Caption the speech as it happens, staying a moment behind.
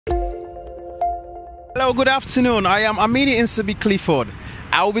Hello, good afternoon. I am Amini Insabi Clifford.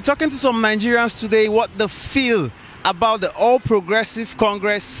 I will be talking to some Nigerians today what they feel about the All Progressive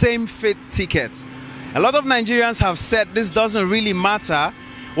Congress same faith ticket. A lot of Nigerians have said this doesn't really matter.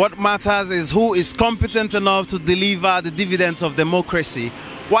 What matters is who is competent enough to deliver the dividends of democracy.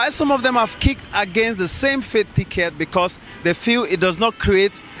 While some of them have kicked against the same faith ticket because they feel it does not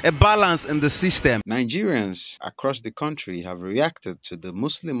create a balance in the system. Nigerians across the country have reacted to the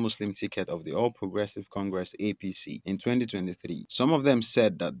Muslim ticket of the All Progressive Congress APC in 2023. Some of them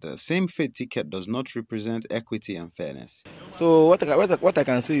said that the same faith ticket does not represent equity and fairness. So what I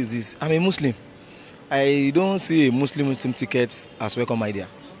can say is this: I'm a Muslim. I don't see a Muslim ticket as welcome idea.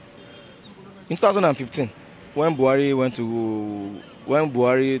 In 2015, when Buhari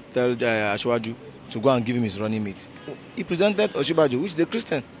told Ashwaju to go and give him his running mate, he presented Oshibaju, which is a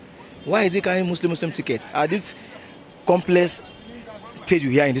Christian. Why is he carrying Muslim ticket at this complex stage you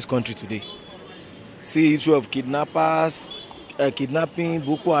hear in this country today? See issue of kidnappers, kidnapping,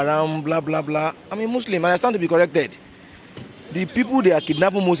 Boko Haram, blah blah blah. I'm a Muslim and I stand to be corrected. The people they are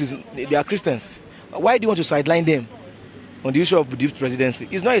kidnapping most they are Christians. Why do you want to sideline them on the issue of the presidency?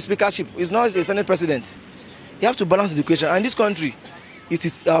 It's not a speakership. It's not a Senate president. You have to balance the equation. And in this country, it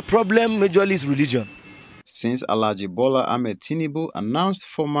is our problem majorly is religion. Since Alhaji Bola Ahmed Tinubu announced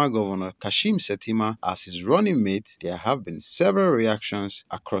former Governor Kashim Shettima as his running mate, there have been several reactions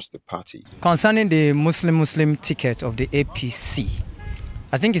across the party. Concerning the Muslim ticket of the APC,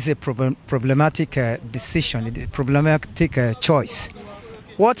 I think it's a problematic decision, a problematic choice.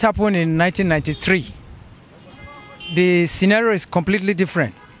 What happened in 1993? The scenario is completely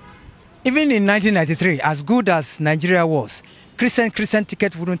different. Even in 1993, as good as Nigeria was, Christian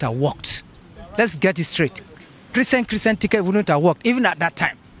ticket wouldn't have worked. Let's get it straight. Christian ticket wouldn't have worked, even at that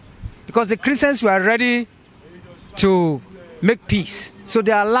time. Because the Christians were ready to make peace. So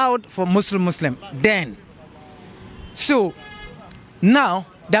they allowed for Muslim then. So now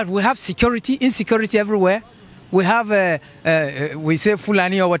that we have insecurity everywhere, we have, we say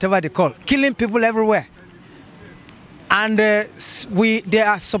Fulani or whatever they call, killing people everywhere. And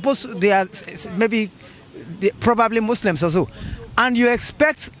probably Muslims also. And you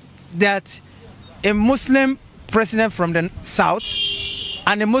expect that a Muslim president from the south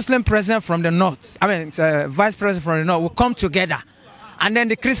and a Muslim president from the north, vice president from the north will come together. And then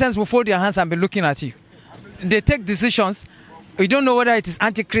the Christians will fold their hands and be looking at you. They take decisions. We don't know whether it is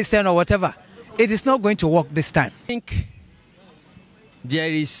anti-Christian or whatever. It is not going to work this time. I think there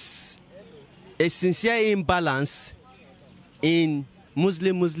is a sincere imbalance in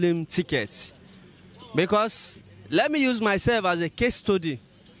Muslim tickets, because let me use myself as a case study.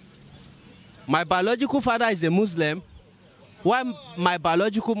 My biological father is a Muslim, while my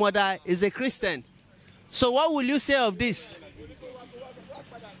biological mother is a Christian. So what will you say of this?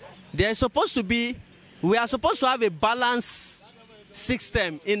 We are supposed to have a balanced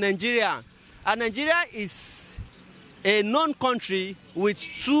system in Nigeria, and Nigeria is a known country with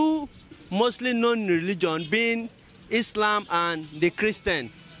two mostly known religions, being Islam and the Christian.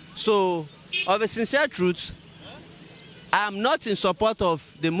 So, of a sincere truth, I am not in support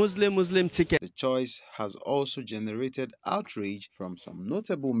of the Muslim ticket. The choice has also generated outrage from some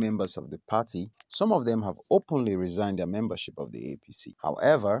notable members of the party. Some of them have openly resigned their membership of the APC.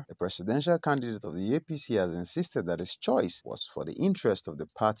 However, the presidential candidate of the APC has insisted that his choice was for the interest of the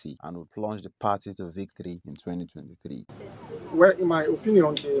party and would plunge the party to victory in 2023. Well, in my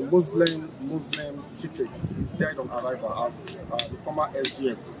opinion, the Muslim ticket is dead on arrival, as the former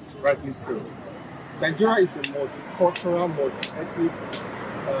SGF rightly said. Nigeria is a multicultural, multi-ethnic,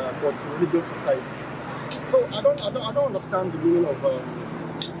 multi-religious society. So I don't understand the meaning of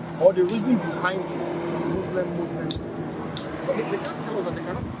or the reason behind the Muslim ticket. So they can't tell us that they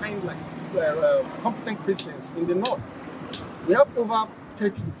cannot find competent Christians in the north. We have over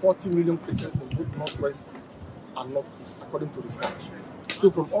 30 to 40 million Christians in both northwest and northeast, according to research.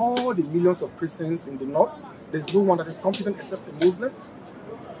 So from all the millions of Christians in the north, there's no one that is competent except a Muslim.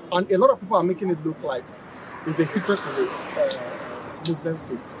 And a lot of people are making it look like there's a hatred for the Muslim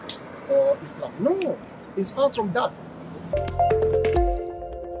faith or Islam. No, it's far from that.